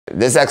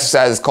This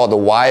exercise is called the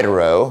wide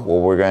row.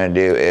 What we're gonna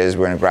do is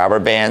we're gonna grab our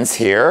bands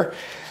here.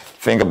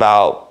 Think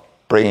about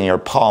bringing your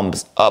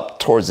palms up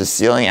towards the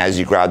ceiling as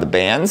you grab the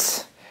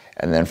bands.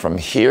 And then from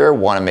here,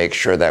 wanna make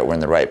sure that we're in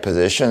the right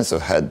position. So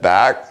head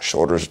back,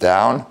 shoulders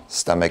down,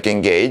 stomach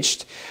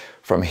engaged.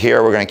 From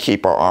here, we're gonna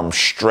keep our arms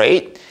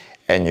straight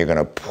and you're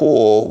gonna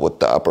pull with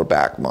the upper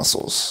back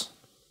muscles.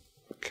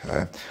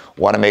 Okay.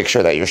 Wanna make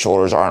sure that your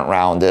shoulders aren't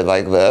rounded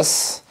like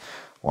this.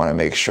 Wanna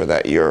make sure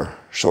that your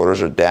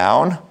shoulders are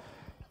down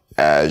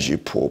as you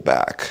pull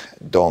back.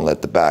 Don't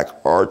let the back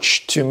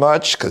arch too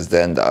much because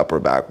then the upper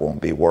back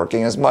won't be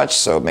working as much.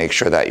 So make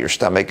sure that your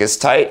stomach is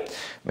tight.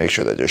 Make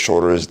sure that your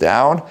shoulder is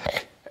down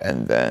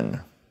and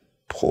then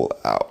pull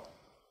out.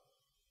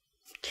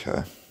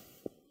 Okay.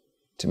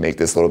 To make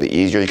this a little bit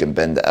easier, you can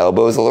bend the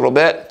elbows a little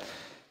bit.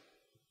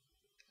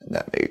 And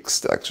that makes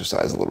the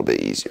exercise a little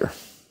bit easier.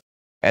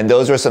 And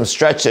those are some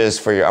stretches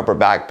for your upper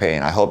back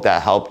pain. I hope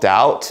that helped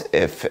out.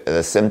 If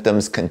the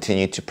symptoms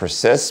continue to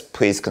persist,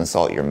 please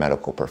consult your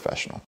medical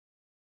professional.